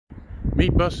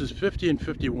Meet buses 50 and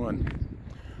 51.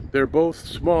 They're both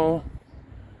small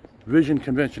Vision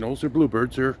conventionals. They're Blue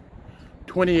Birds. They're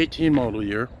 2018 model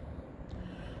year.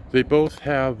 They both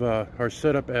have are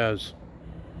set up as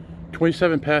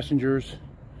 27 passengers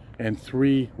and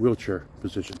 3 wheelchair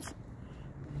positions.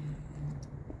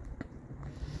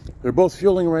 They're both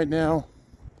fueling right now,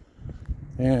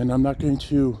 and I'm not going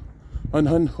to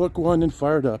unhook one and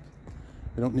fire it up.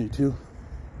 I don't need to.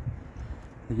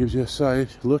 It gives you a side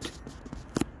look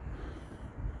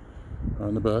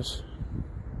on the bus.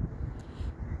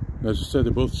 As I said,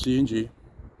 they're both CNG.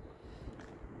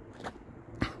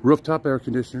 Rooftop air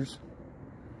conditioners.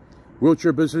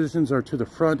 Wheelchair positions are to the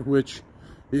front, which,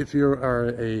 if you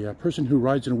are a person who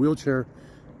rides in a wheelchair,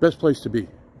 best place to be.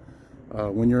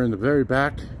 When you're in the very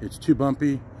back, it's too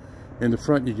bumpy. In the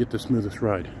front, you get the smoothest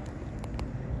ride.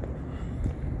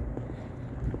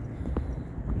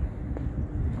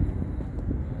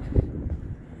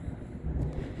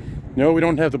 No, we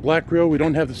don't have the black grill, we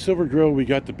don't have the silver grill, we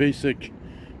got the basic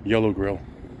yellow grill.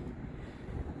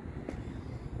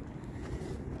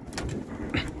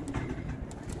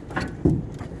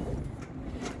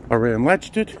 Already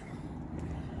unlatched it.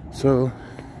 So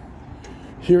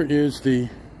here is the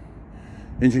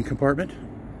engine compartment.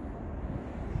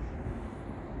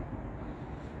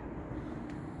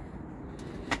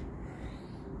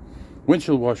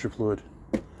 Windshield washer fluid.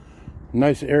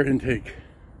 Nice air intake.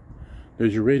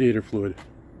 There's your radiator fluid.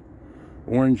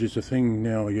 Orange is a thing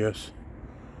now, I guess.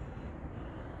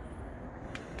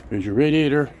 There's your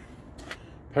radiator.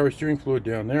 Power steering fluid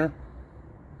down there.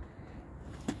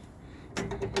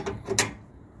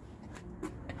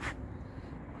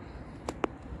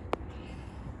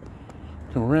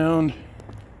 Come around.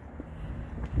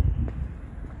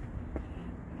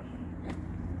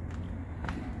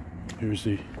 Here's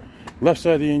the left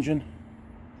side of the engine.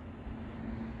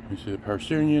 You see the power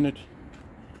steering unit.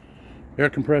 Air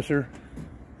compressor,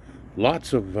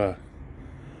 lots of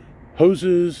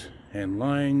hoses and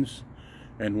lines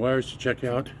and wires to check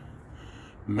out.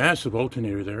 Massive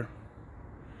alternator there.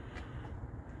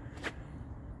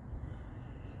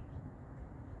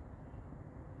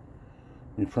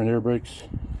 Your front air brakes,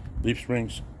 leaf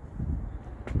springs,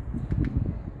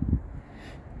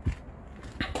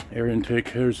 air intake.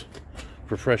 Here's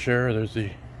for fresh air. There's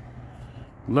the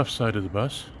left side of the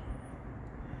bus.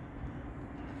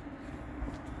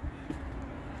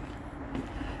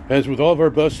 As with all of our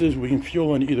buses, we can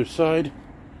fuel on either side.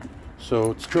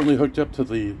 So it's currently hooked up to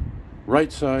the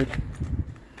right side,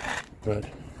 but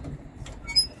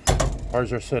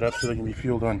ours are set up so they can be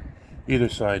fueled on either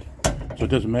side. So it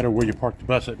doesn't matter where you park the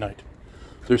bus at night.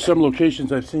 There's some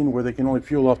locations I've seen where they can only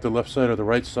fuel off the left side or the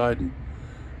right side, and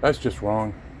that's just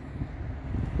wrong.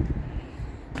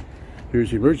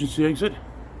 Here's the emergency exit.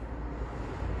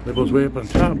 Label's way up on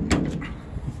top.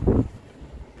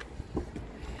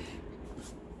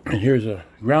 And here's a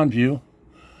ground view.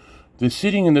 The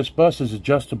seating in this bus is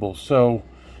adjustable, so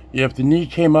if the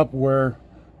need came up where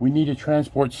we need to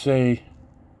transport, say,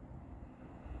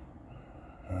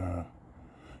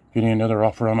 getting another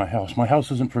offer on my house. My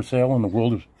house isn't for sale, and the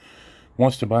world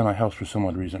wants to buy my house for some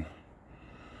odd reason.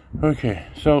 Okay,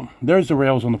 so there's the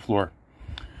rails on the floor.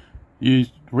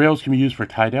 Rails can be used for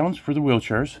tie downs for the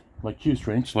wheelchairs, like Q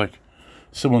strengths, like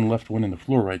someone left one in the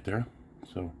floor right there.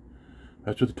 So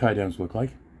that's what the tie downs look like.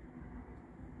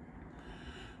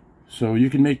 So you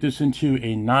can make this into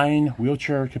a 9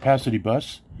 wheelchair capacity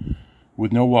bus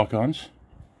with no walk-ons,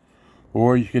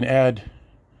 or you can add,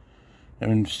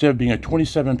 and instead of being a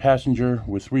 27 passenger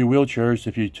with 3 wheelchairs,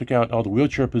 if you took out all the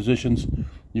wheelchair positions,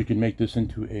 you can make this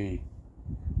into a,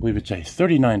 I believe it's a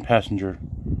 39 passenger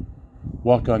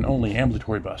walk-on only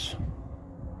ambulatory bus.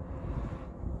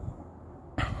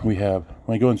 We have,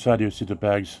 when I go inside, you'll see the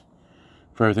bags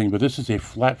for everything, but this is a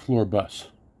flat floor bus.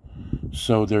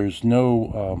 So there's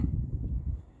no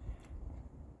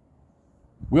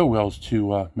wheel wells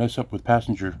to mess up with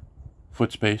passenger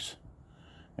foot space.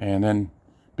 And then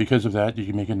because of that, you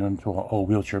can make it into a all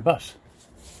wheelchair bus.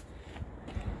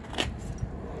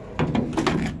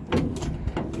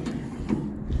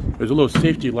 There's a little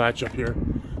safety latch up here.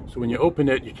 So when you open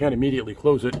it, you can't immediately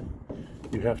close it.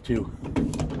 You have to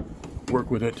work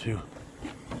with it to,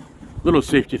 little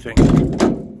safety thing.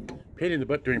 Pain in the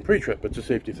butt during pre-trip, but it's a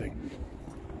safety thing.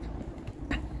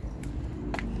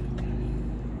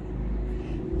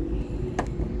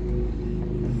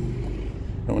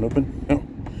 That one open? No.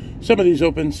 Some of these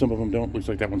open, some of them don't. Looks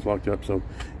like that one's locked up, so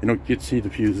you don't get to see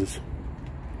the fuses.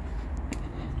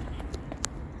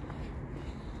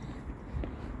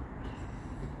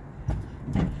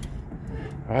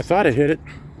 I thought I hit it.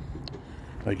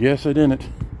 I guess I didn't.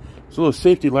 There's a little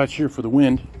safety latch here for the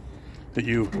wind. that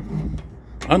you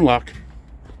unlock,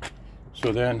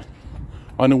 so then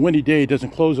on a windy day it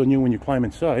doesn't close on you when you climb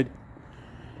inside,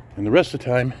 and the rest of the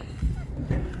time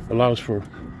allows for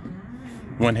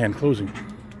one-hand closing.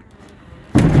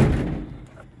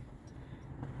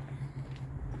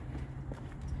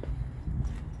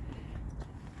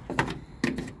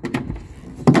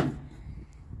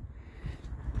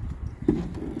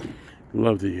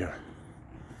 Love the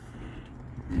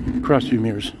cross view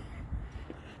mirrors.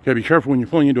 Gotta be careful when you're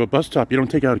pulling into a bus stop. You don't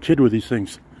take out a kid with these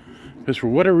things, because for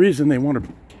whatever reason they want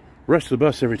to rush the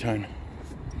bus every time.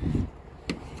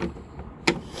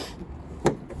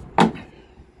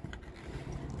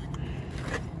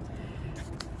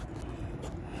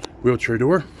 Wheelchair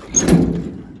door,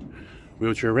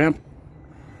 wheelchair ramp,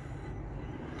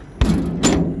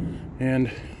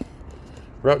 and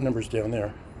route numbers down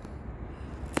there.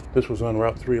 This was on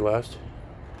Route 3 last.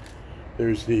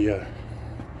 There's the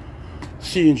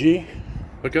CNG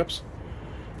hookups.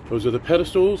 Those are the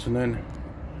pedestals, and then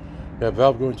you have a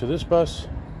valve going to this bus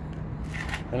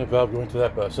and a valve going to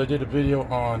that bus. I did a video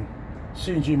on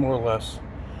CNG more or less,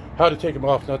 how to take them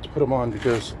off, not to put them on,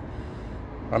 because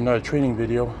I'm not a training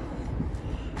video.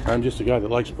 I'm just a guy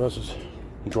that likes buses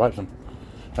and drives them.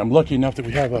 I'm lucky enough that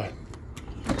we have a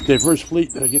diverse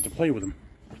fleet that I get to play with them.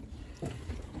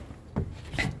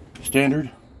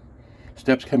 Standard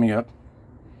steps coming up.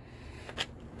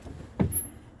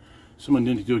 Someone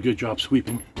didn't do a good job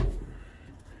sweeping.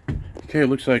 Okay, it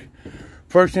looks like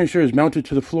fire extinguisher is mounted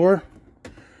to the floor.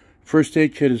 First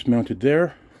aid kit is mounted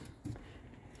there.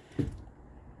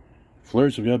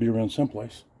 Flares have got to be around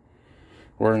someplace,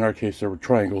 or in our case, there were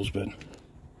triangles, but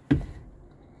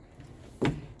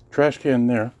trash can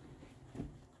there.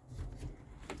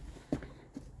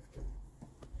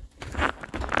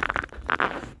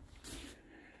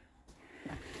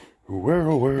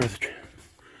 Where is it?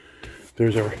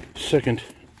 There's our second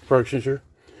fire extinguisher.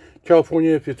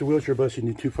 California, if it's a wheelchair bus, you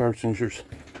need 2 fire extinguishers.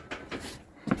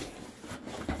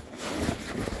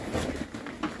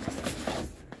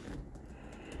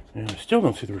 And I still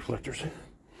don't see the reflectors.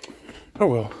 Oh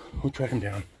well, we'll track them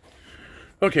down.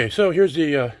 Okay, so here's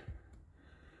the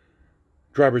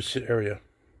driver's area.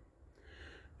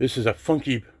 This is a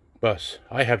funky bus.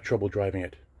 I have trouble driving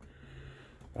it.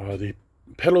 The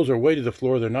pedals are way to the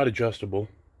floor. They're not adjustable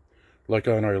like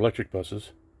on our electric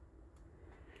buses.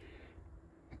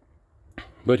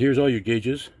 But here's all your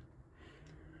gauges.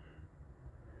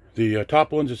 The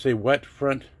top ones that say wet,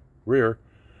 front, rear,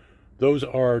 those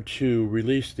are to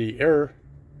release the air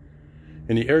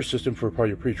in the air system for part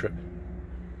of your pre-trip.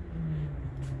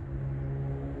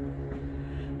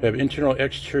 Have internal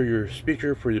exterior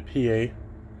speaker for the PA.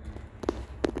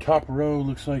 Top row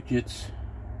looks like it's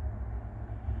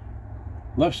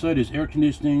left side is air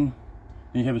conditioning,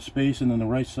 then you have a space, and then the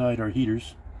right side are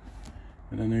heaters,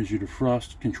 and then there's your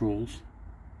defrost controls.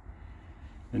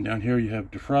 And down here you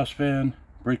have defrost fan,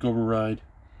 brake override,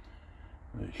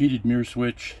 heated mirror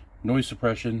switch, noise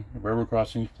suppression, railroad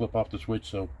crossing, flip off the switch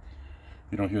so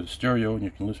you don't hear the stereo and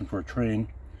you can listen for a train.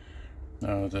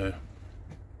 The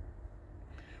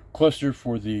cluster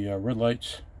for the red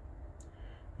lights,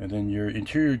 and then your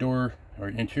interior door or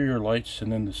interior lights,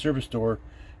 and then the service door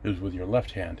is with your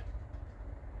left hand.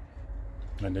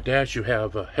 And the dash, you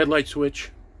have a headlight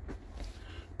switch,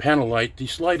 panel light,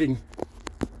 these sliding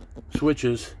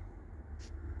switches.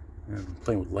 I'm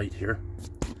playing with light here.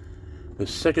 The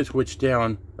second switch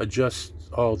down adjusts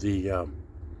all the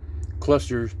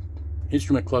clusters,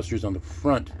 instrument clusters on the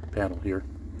front panel here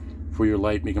for your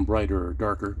light, make them brighter or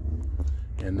darker.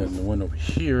 And then the one over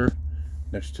here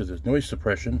next to the noise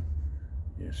suppression,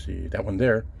 you see that one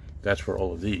there, that's for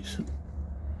all of these.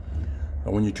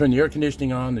 When you turn the air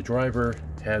conditioning on, the driver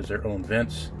has their own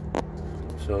vents.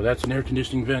 So that's an air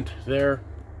conditioning vent there.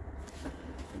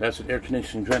 That's an air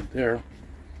conditioning vent there.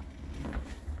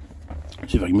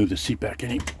 Let's see if I can move the seat back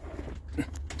any.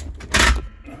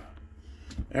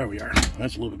 There we are.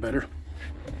 That's a little bit better.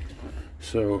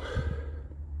 So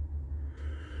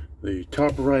the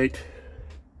top right,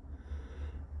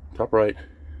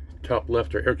 top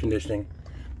left are air conditioning,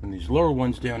 and these lower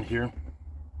ones down here,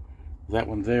 that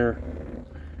one there,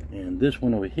 and this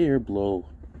one over here blow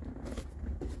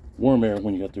warm air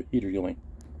when you got the heater going.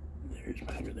 There's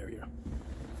my finger, there you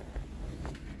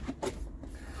go.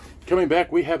 Coming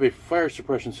back, we have a fire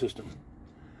suppression system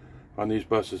on these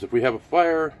buses. If we have a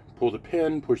fire, pull the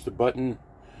pin, push the button,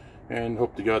 and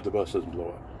hope to God the bus doesn't blow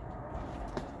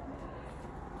up.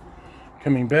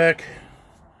 Coming back,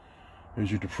 there's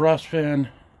your defrost fan,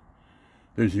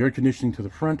 there's the air conditioning to the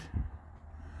front,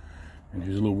 and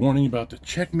here's a little warning about the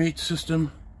checkmate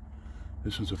system.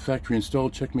 This one's a factory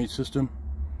installed checkmate system.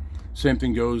 Same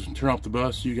thing goes, turn off the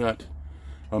bus, you got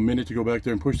a minute to go back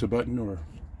there and push the button or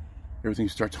everything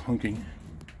starts hunking.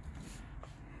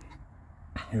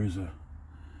 Here's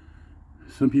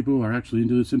some people are actually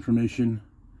into this information.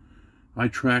 I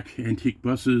track antique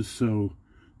buses, so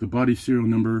the body serial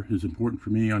number is important for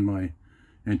me on my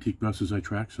antique buses I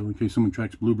track. So in case someone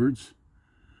tracks Bluebirds,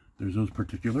 there's those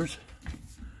particulars.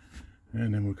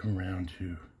 And then we'll come around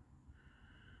to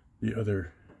the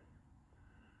other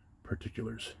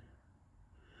particulars.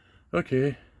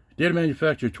 Okay, date of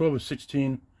manufacture 12 of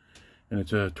 16, and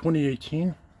it's a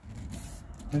 2018.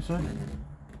 I said,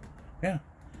 yeah,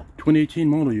 2018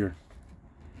 model year.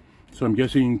 So I'm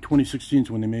guessing 2016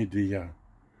 is when they made the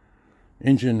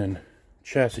engine and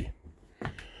chassis.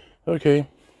 Okay,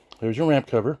 there's your ramp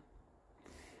cover.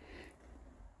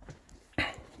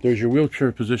 There's your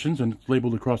wheelchair positions, and it's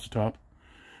labeled across the top.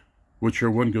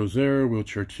 Wheelchair 1 goes there,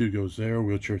 wheelchair 2 goes there,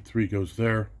 wheelchair 3 goes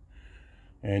there.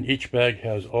 And each bag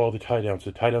has all the tie downs.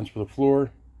 The tie downs for the floor,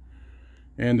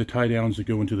 and the tie downs that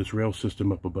go into this rail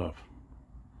system up above.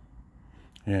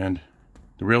 And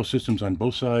the rail system's on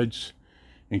both sides,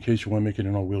 in case you want to make it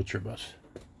an all-wheelchair bus.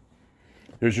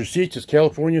 There's your seats. It's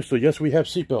California, so yes, we have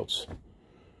seat belts.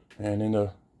 And in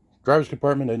the driver's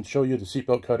compartment, I didn't show you the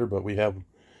seatbelt cutter, but we have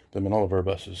them in all of our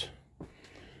buses.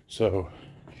 So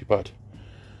you bought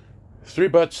 3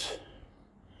 butts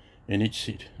in each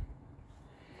seat.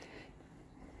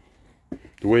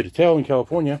 The way to tell in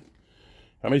California,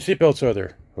 how many seatbelts are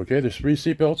there? Okay, there's 3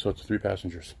 seatbelts, so it's 3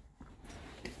 passengers.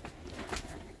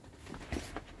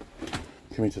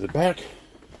 Coming to the back,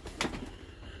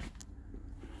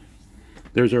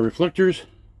 there's our reflectors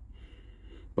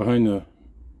behind the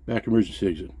back emergency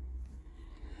exit.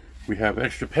 We have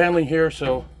extra paneling here,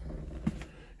 so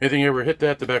anything ever hit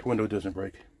that, the back window doesn't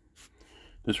break.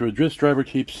 This is where this driver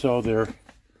keeps all their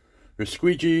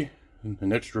squeegee,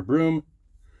 an extra broom,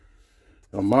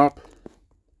 a mop,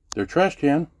 their trash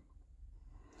can,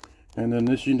 and then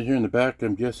this unit here in the back,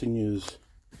 I'm guessing, is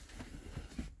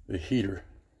the heater,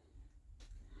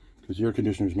 because the air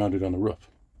conditioner is mounted on the roof.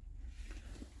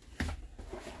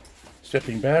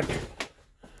 Stepping back,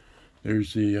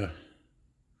 there's the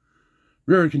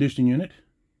rear air conditioning unit.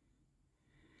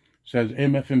 It says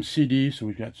AM/FM CD, so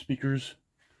we've got speakers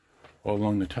all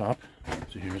along the top.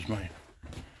 So here's my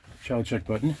child check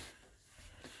button.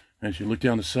 As you look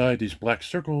down the side, these black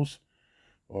circles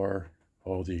are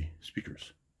all the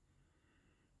speakers.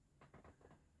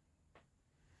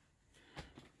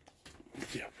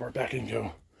 Let's see how far back I can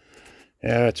go.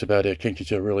 Yeah, that's about it. Can't get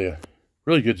you a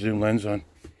really good zoom lens on.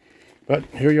 But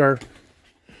here you are.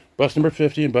 Bus number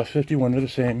 50 and bus 51 are the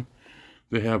same.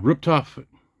 They have rooftop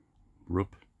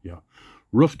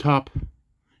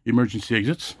emergency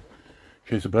exits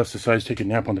in case the bus decides to take a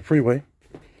nap on the freeway.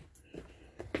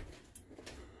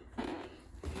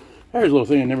 There's a little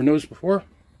thing I never noticed before.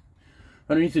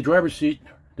 Underneath the driver's seat,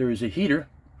 there is a heater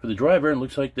for the driver, and it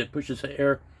looks like that pushes the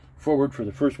air forward for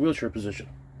the first wheelchair position.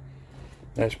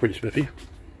 That's pretty spiffy.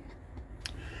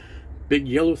 Big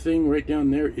yellow thing right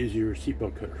down there is your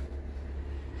seatbelt cutter.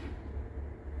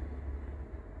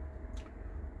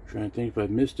 Trying to think if I've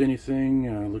missed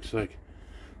anything. Looks like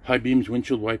high beams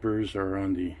windshield wipers are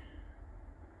on the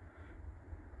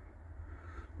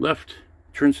left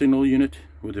turn signal unit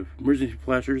with the emergency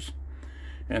flashers,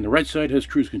 and the right side has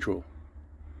cruise control.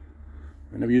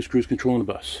 I never use cruise control in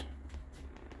the bus.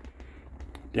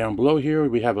 Down below here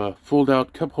we have a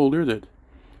fold-out cup holder that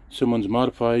someone's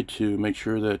modified to make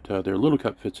sure that their little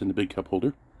cup fits in the big cup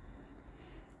holder.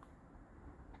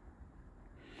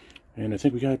 And I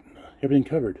think we got everything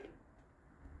covered.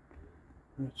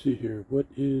 Let's see here. What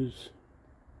is...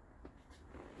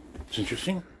 It's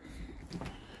interesting.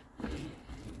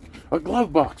 A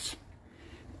glove box.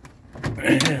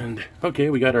 And, okay,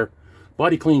 we got our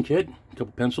body clean kit. A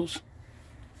couple pencils.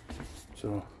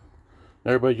 So,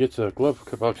 not everybody gets a glove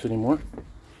box anymore.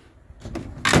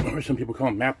 Or some people call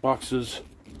them map boxes.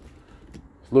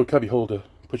 A little cubby hole to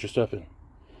put your stuff in.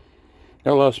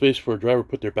 Not a lot of space for a driver to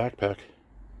put their backpack.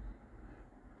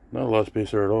 Not a lot of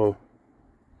space there at all.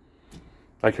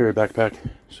 I carry a backpack,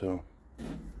 so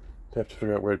I have to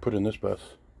figure out where I'd put in this bus.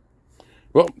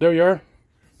 Well, there you are.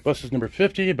 Bus is number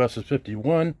 50, bus is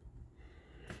 51.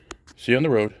 See you on the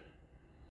road.